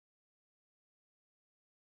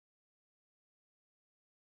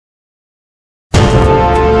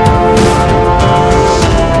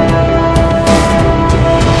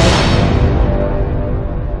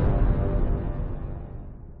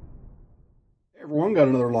Everyone, got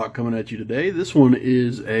another lock coming at you today. This one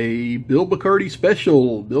is a Bill Bacardi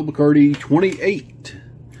special, Bill Bacardi 28.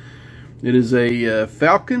 It is a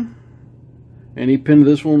Falcon, and he pinned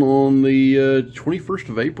this one on the 21st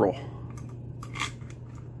of April.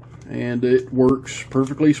 And it works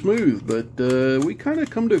perfectly smooth, but we kind of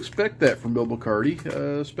come to expect that from Bill Bacardi,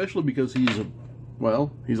 especially because he's a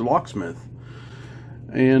locksmith.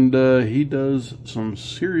 And he does some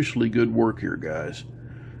seriously good work here, guys.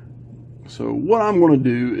 So what I'm going to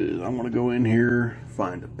do is I'm going to go in here,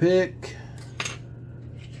 find a pick,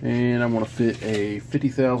 and I'm going to fit a 50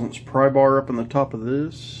 thousandths pry bar up on the top of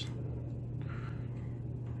this.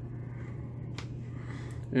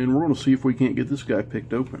 And we're going to see if we can't get this guy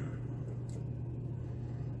picked open.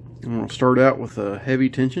 I'm going to start out with a heavy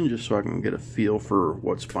tension just so I can get a feel for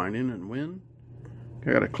what's binding and when.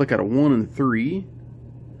 I got to click out of 1 and 3.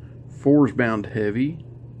 4 is bound heavy.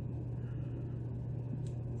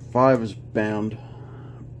 5 is bound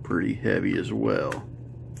pretty heavy as well.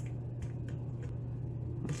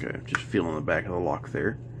 Okay, just feeling the back of the lock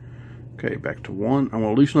there. Okay, back to 1. I'm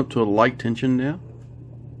going to loosen up to a light tension now.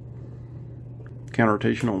 Counter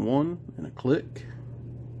rotation on 1 and a click.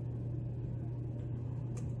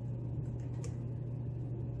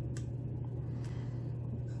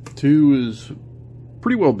 Two is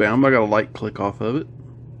pretty well bound, but I got a light click off of it.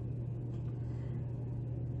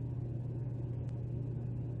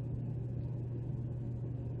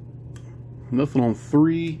 Nothing on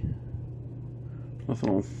 3, nothing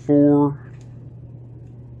on 4,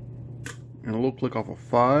 and a little click off of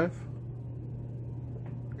 5.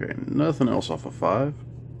 Okay, nothing else off of 5.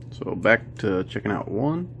 So back to checking out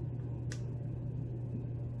 1.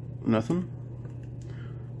 Nothing.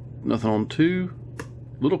 Nothing on 2.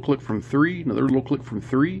 Little click from 3, another little click from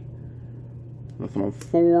 3. Nothing on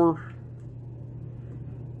 4.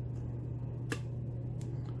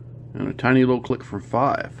 And a tiny little click from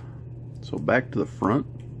 5. So back to the front,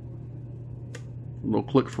 a little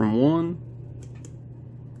click from 1,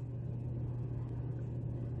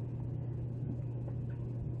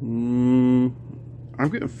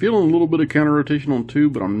 I'm feeling a little bit of counter rotation on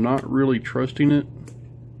 2, but I'm not really trusting it.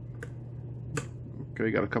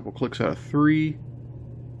 Okay, got a couple clicks out of 3,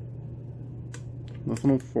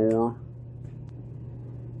 nothing on 4.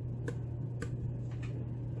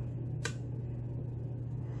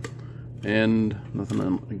 And nothing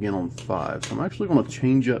again on 5. So I'm actually going to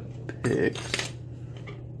change up picks.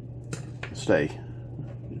 Stay.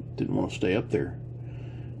 Didn't want to stay up there.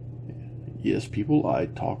 Yes, people, I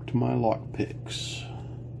talk to my lock picks.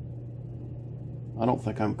 I don't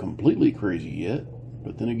think I'm completely crazy yet,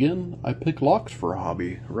 but then again, I pick locks for a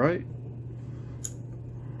hobby, right?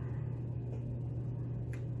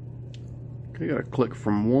 Okay, got a click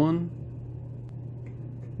from 1.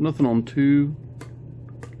 Nothing on 2.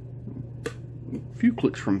 A few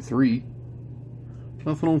clicks from 3,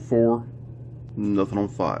 nothing on 4, nothing on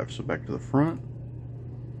 5. So back to the front,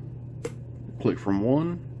 click from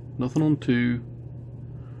 1, nothing on 2,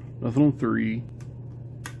 nothing on 3,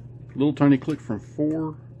 little tiny click from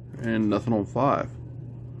 4, and nothing on 5.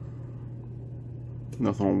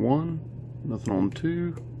 Nothing on 1, nothing on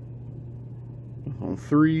 2, nothing on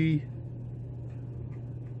 3.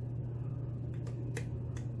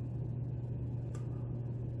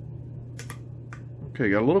 Okay,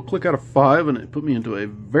 got a little click out of 5, and it put me into a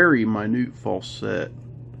very minute false set.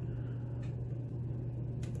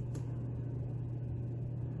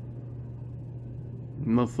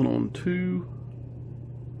 Nothing on 2.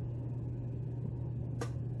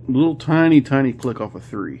 Little tiny click off of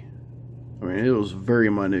 3. I mean, it was very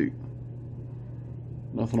minute.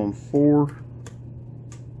 Nothing on 4.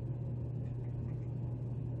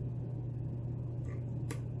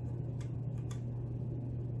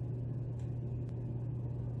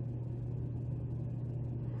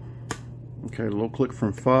 Okay, a little click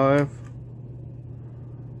from 5.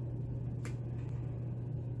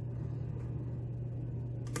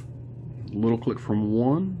 A little click from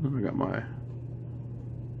 1. I got my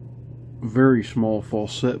very small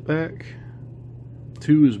false set back.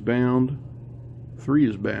 2 is bound. 3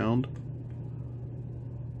 is bound.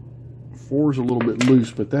 4 is a little bit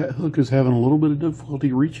loose, but that hook is having a little bit of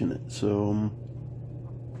difficulty reaching it. So I'm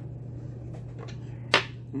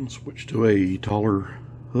going to switch to a taller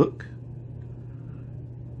hook.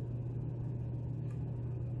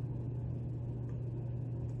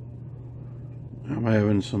 I'm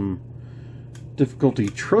having some difficulty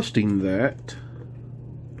trusting that.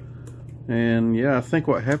 And yeah, I think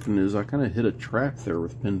what happened is I kind of hit a trap there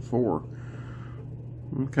with pin 4.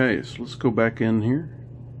 Okay, so let's go back in here.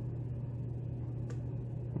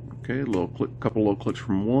 Okay, a little click, couple little clicks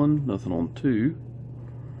from 1, nothing on 2.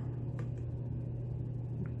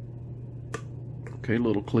 Okay,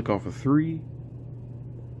 little click off of 3.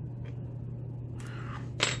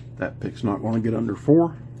 That pick's not going to get under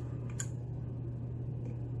 4.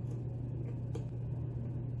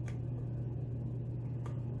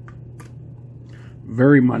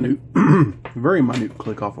 Very minute, very minute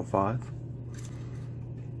click off of 5.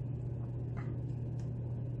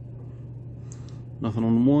 Nothing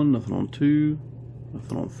on 1, nothing on 2,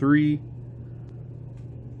 nothing on 3.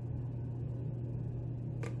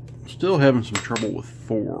 Still having some trouble with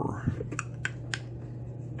 4.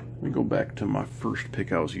 Let me go back to my first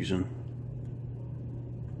pick I was using.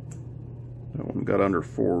 That one got under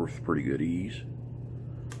 4 with pretty good ease.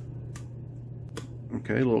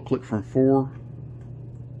 Okay, a little click from 4.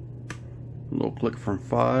 A little click from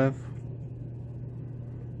 5.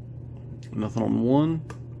 Nothing on 1.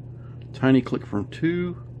 Tiny click from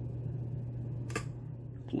 2.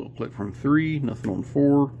 A little click from 3. Nothing on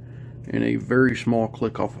 4. And a very small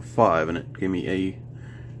click off of 5, and it gave me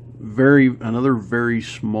another very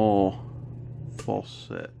small false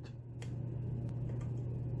set.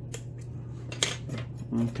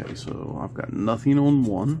 Okay, so I've got nothing on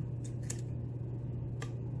 1.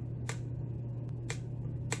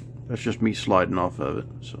 That's just me sliding off of it.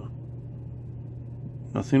 So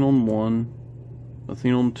nothing on 1,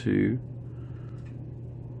 nothing on 2,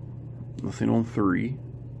 nothing on 3,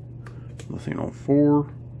 nothing on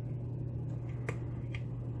 4.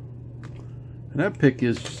 And that pick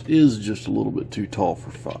is just a little bit too tall for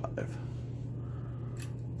 5.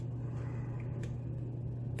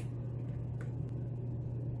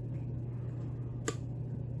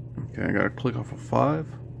 Okay, I got to click off of 5.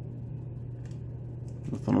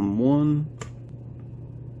 Nothing on 1.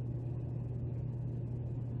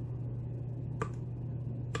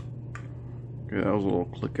 Okay, that was a little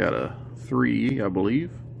click out of 3, I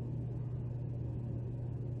believe.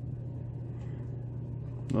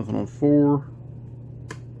 Nothing on 4.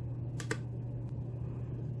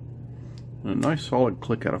 And a nice solid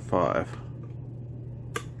click out of 5.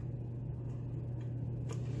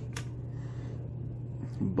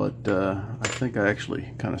 But I think I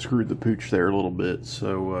actually kind of screwed the pooch there a little bit,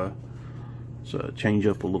 so change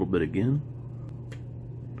up a little bit again.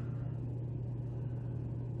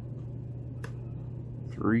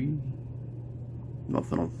 Three.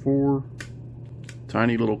 Nothing on 4.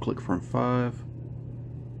 Tiny little click from 5.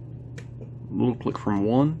 Little click from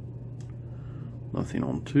 1. Nothing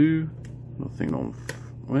on 2. Nothing on,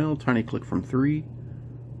 well, tiny click from 3.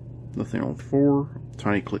 Nothing on 4.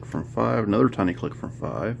 Tiny click from 5. Another tiny click from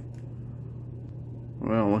 5.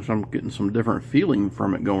 Well, unless I'm getting some different feeling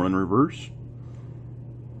from it going in reverse.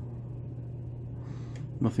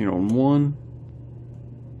 Nothing on 1.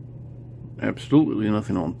 Absolutely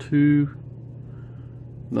nothing on 2.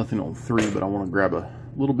 Nothing on 3, but I want to grab a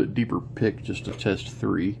little bit deeper pick just to test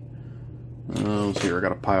 3. Let's see here, I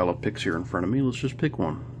got a pile of picks here in front of me. Let's just pick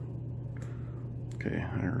one. Okay,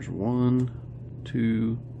 there's 1,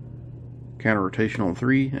 2, counter rotation on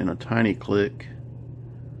 3, and a tiny click.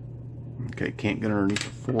 Okay, can't get underneath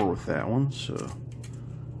the 4 with that one, so.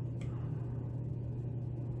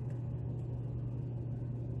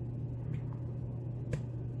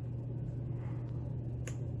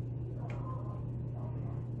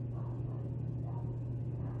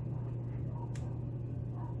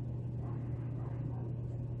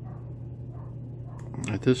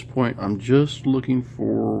 At this point, I'm just looking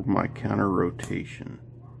for my counter rotation,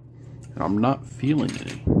 and I'm not feeling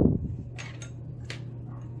any.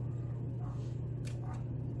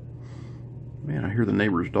 Man, I hear the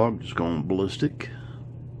neighbor's dog just going ballistic.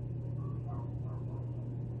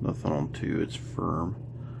 Nothing on 2, it's firm.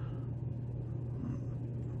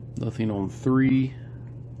 Nothing on 3.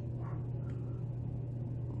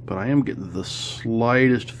 But I am getting the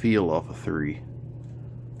slightest feel off of 3.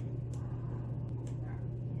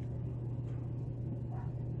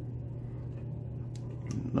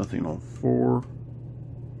 Nothing on 4.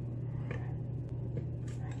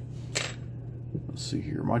 Let's see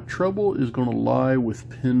here. My trouble is going to lie with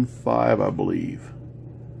pin 5, I believe.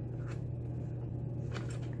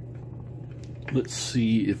 Let's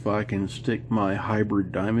see if I can stick my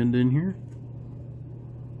hybrid diamond in here.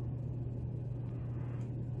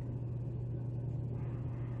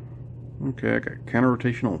 Okay, I got counter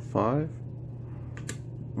rotation on 5.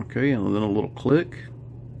 Okay, and then a little click.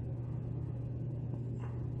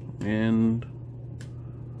 And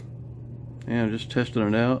just testing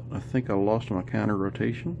it out. I think I lost my counter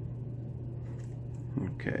rotation.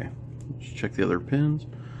 Okay, let's check the other pins.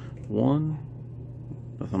 1,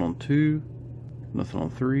 nothing on 2, nothing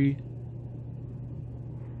on 3.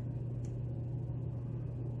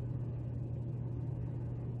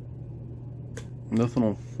 Nothing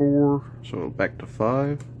on 4, so back to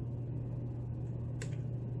 5.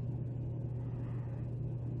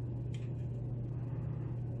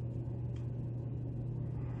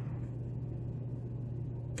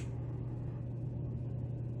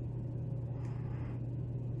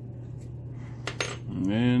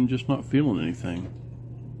 And just not feeling anything.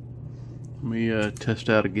 Let me test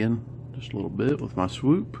out again just a little bit with my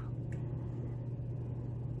swoop.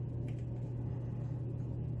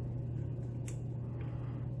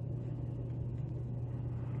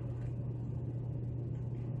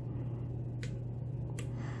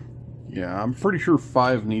 Yeah, I'm pretty sure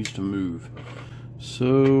 5 needs to move.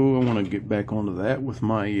 So I want to get back onto that with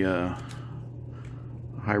my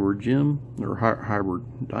hybrid gem, or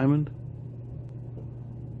hybrid diamond.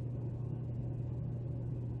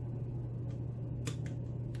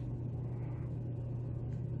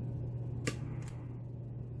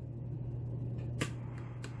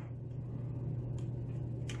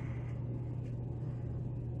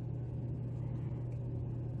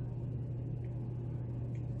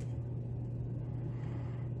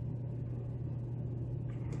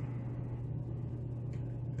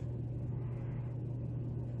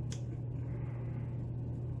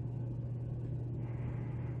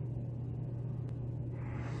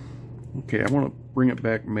 Okay, I want to bring it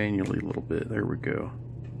back manually a little bit. There we go.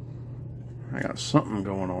 I got something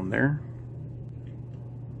going on there.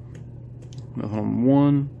 Nothing on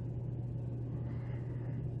 1.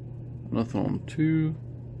 Nothing on 2.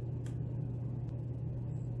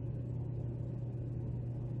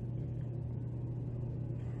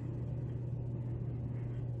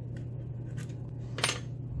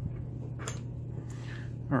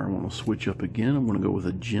 Alright, I want to switch up again. I'm going to go with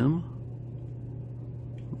a gem.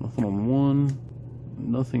 Nothing on 1,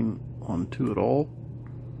 nothing on 2 at all.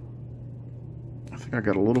 I think I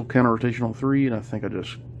got a little counter rotation on 3, and I think I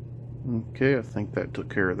just, okay, I think that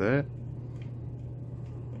took care of that.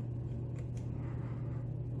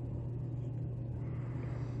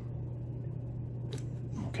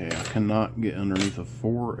 Okay, I cannot get underneath a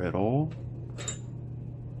 4 at all.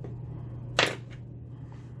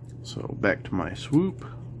 So back to my swoop.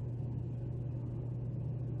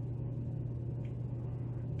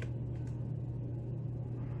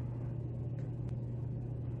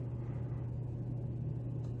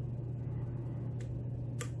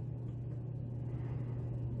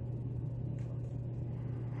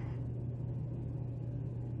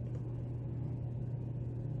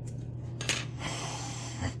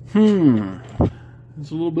 It's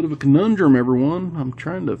a little bit of a conundrum, everyone. I'm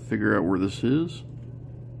trying to figure out where this is.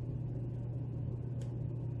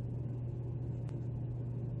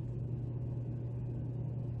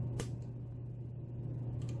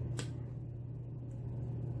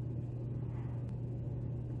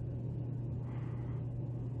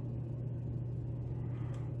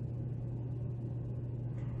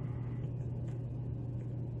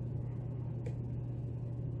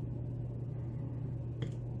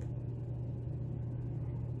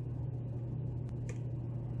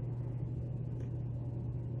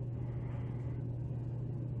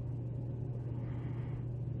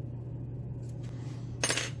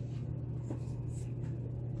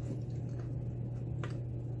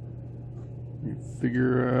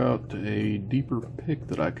 Figure out a deeper pick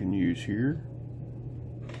that I can use here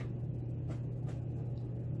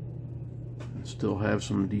and still have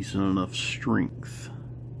some decent enough strength.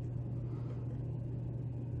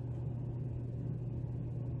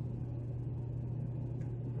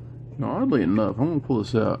 Now, oddly enough, I'm going to pull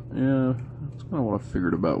this out. Yeah, that's kind of what I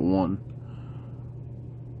figured about 1.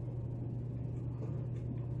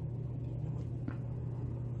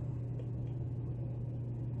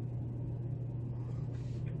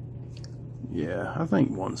 Yeah, I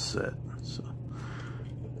think 1's set. So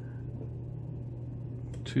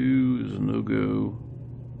 2 is a no-go.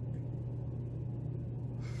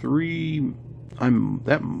 3,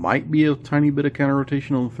 that might be a tiny bit of counter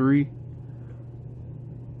rotation on 3.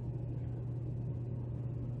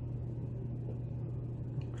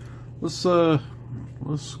 Let's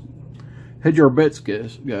hedge our bets,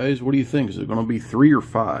 guys. What do you think? Is it going to be 3 or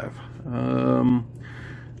 5?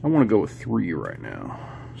 I want to go with 3 right now.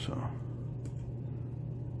 So.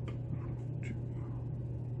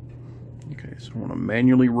 Okay, so I want to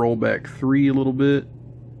manually roll back 3 a little bit.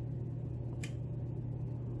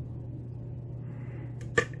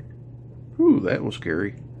 Ooh, that was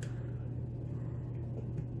scary.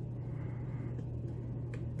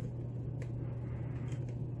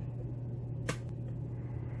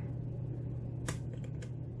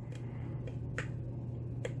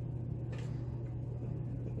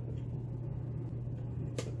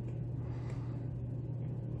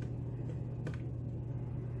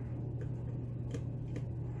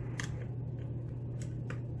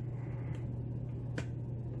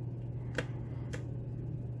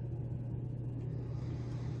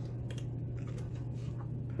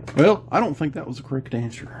 Well, I don't think that was the correct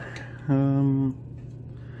answer.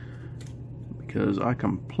 Because I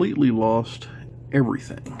completely lost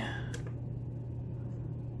everything.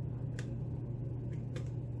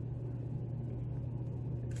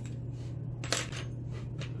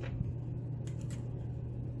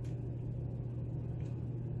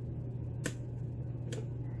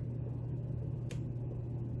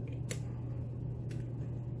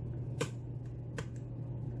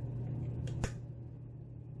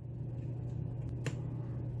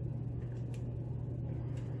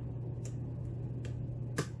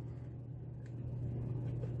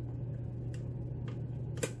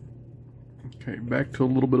 Okay, back to a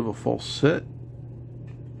little bit of a false set.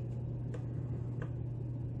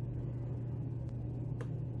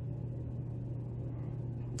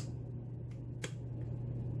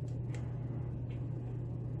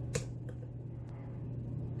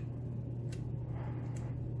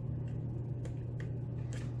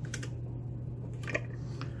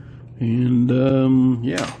 And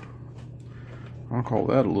yeah, I'll call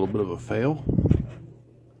that a little bit of a fail.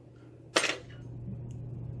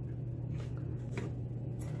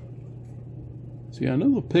 See, I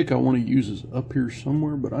know the pick I want to use is up here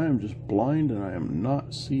somewhere, but I am just blind and I am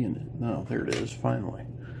not seeing it. No, there it is, finally.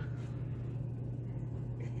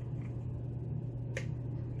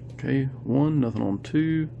 Okay, 1, nothing on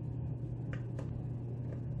 2.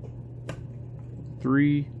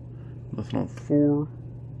 3, nothing on 4.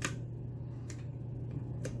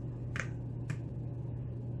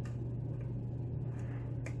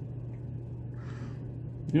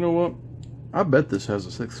 You know what? I bet this has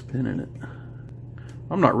a 6th pin in it.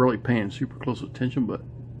 I'm not really paying super close attention, but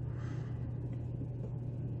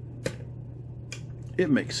it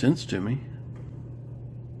makes sense to me.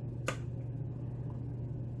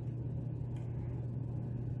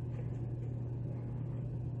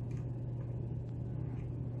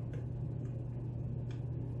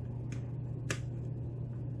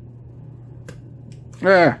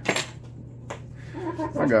 Ah,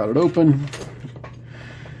 I got it open.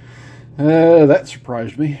 That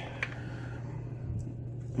surprised me.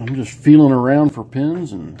 I'm just feeling around for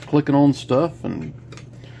pins and clicking on stuff and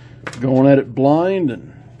going at it blind,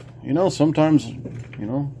 and you know, sometimes, you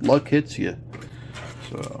know, luck hits you.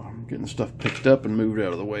 So I'm getting stuff picked up and moved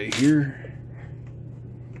out of the way here.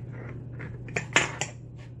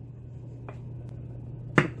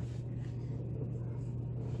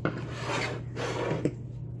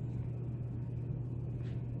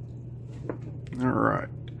 Alright,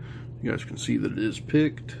 you guys can see that it is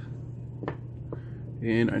picked.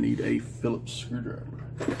 And I need a Phillips screwdriver.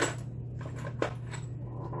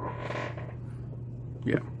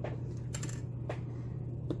 Yeah.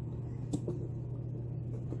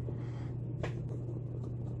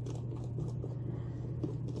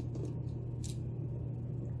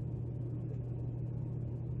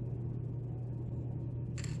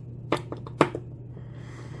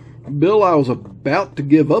 Bill, I was about to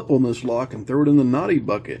give up on this lock and throw it in the naughty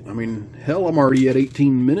bucket. I mean, hell, I'm already at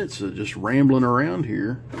 18 minutes of just rambling around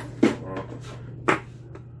here. You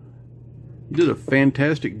did a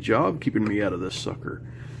fantastic job keeping me out of this sucker.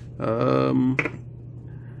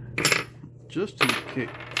 Just in case,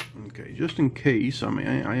 okay, just in case, I mean,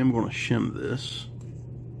 I am going to shim this.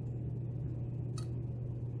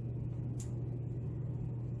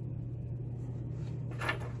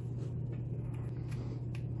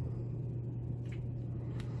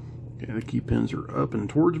 Okay, the key pins are up and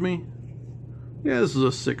towards me. Yeah, this is a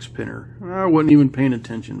 6-pinner. I wasn't even paying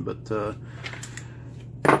attention, but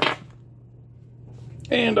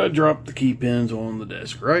and I dropped the key pins on the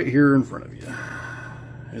desk right here in front of you.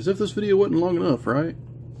 As if this video wasn't long enough, right?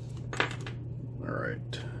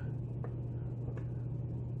 Alright.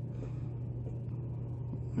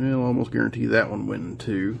 Well, I'll almost guarantee that one went in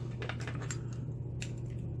 2.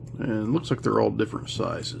 And it looks like they're all different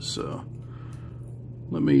sizes, so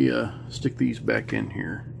let me stick these back in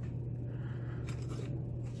here.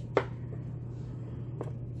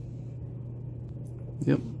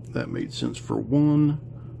 Yep, that made sense for one.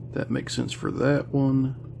 That makes sense for that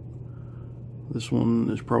one. This one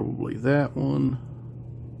is probably that one.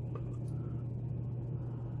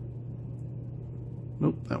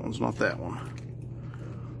 Nope, that one's not that one.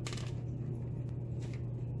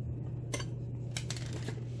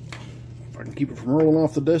 If I can keep it from rolling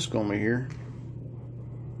off the desk on me here.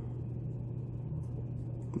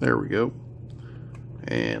 There we go.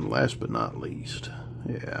 And last but not least,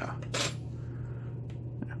 yeah,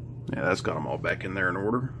 that's got them all back in there in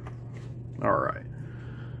order. All right.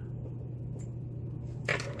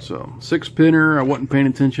 So 6-pinner, I wasn't paying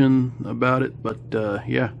attention about it, but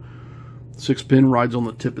yeah, 6-pin rides on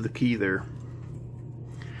the tip of the key there.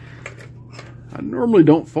 I normally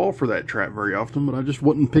don't fall for that trap very often, but I just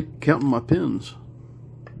wasn't counting my pins.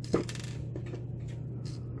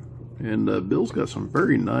 And Bill's got some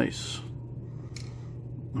very nice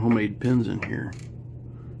homemade pins in here.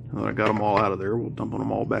 Now that I got them all out of there, we'll dump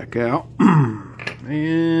them all back out.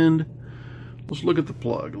 And let's look at the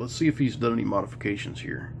plug. Let's see if he's done any modifications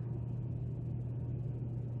here.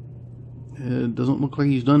 It doesn't look like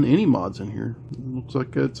he's done any mods in here. It looks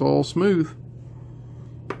like it's all smooth.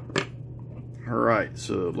 Alright,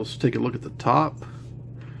 so let's take a look at the top.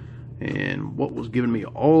 And what was giving me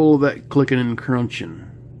all of that clicking and crunching.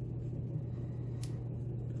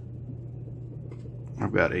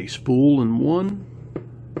 I've got a spool in one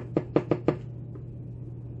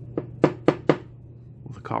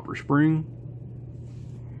with a copper spring.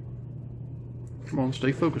 Come on,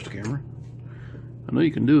 stay focused, camera. I know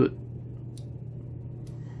you can do it.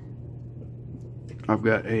 I've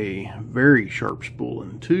got a very sharp spool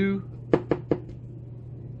in two.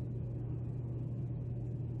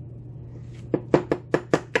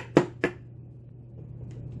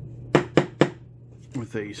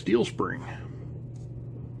 With a steel spring.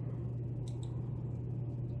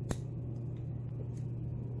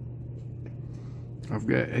 I've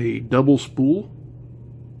got a double spool.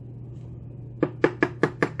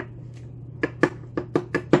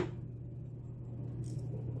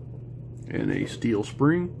 And a steel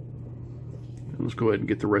spring. And let's go ahead and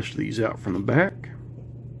get the rest of these out from the back.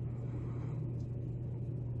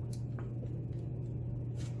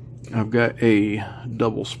 I've got a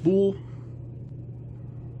double spool.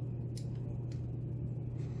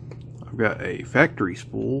 I've got a factory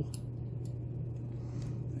spool.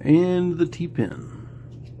 And the T-pin.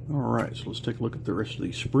 Alright, so let's take a look at the rest of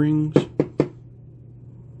these springs. So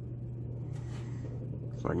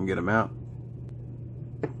I can get them out.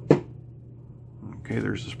 Okay,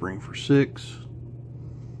 there's the spring for 6,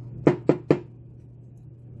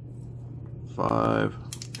 5,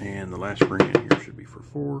 and the last spring in here should be for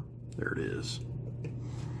 4. There it is.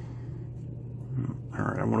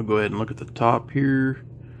 Alright, I want to go ahead and look at the top here.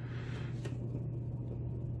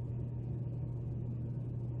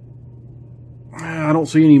 I don't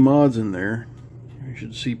see any mods in there. You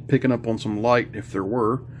should see picking up on some light if there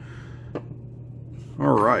were.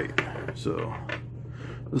 Alright, so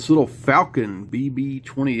this little Falcon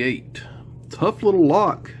BB28. Tough little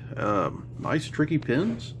lock. Nice tricky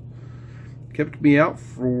pins. Kept me out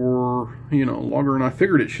for, you know, longer than I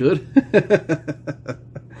figured it should.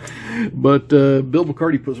 But Bill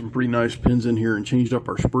Bacardi put some pretty nice pins in here and changed up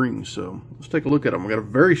our springs. So let's take a look at them. We got a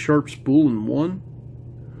very sharp spool in one.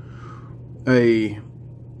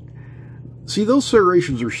 See, those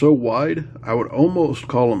serrations are so wide, I would almost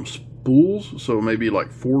call them spools. So maybe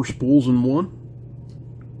like 4 spools in one.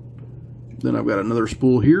 Then I've got another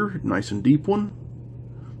spool here, nice and deep one.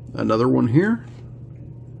 Another one here.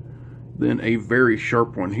 Then a very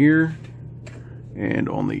sharp one here. And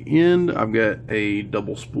on the end, I've got a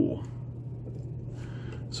double spool.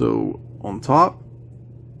 So on top,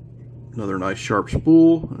 another nice sharp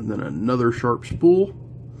spool, and then another sharp spool.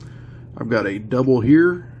 I've got a double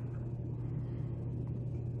here.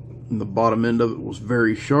 And the bottom end of it was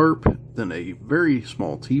very sharp. Then a very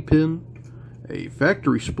small T-pin, a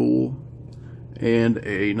factory spool, and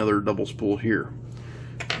another double spool here.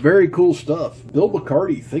 Very cool stuff. Bill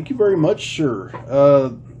Bacardi, thank you very much, sir.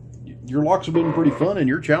 Your locks have been pretty fun, and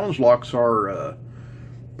your challenge locks are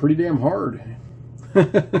pretty damn hard.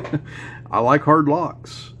 I like hard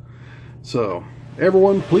locks. So,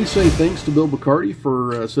 everyone, please say thanks to Bill Bacardi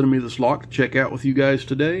for sending me this lock to check out with you guys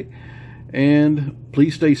today. And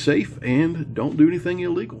please stay safe and don't do anything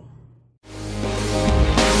illegal.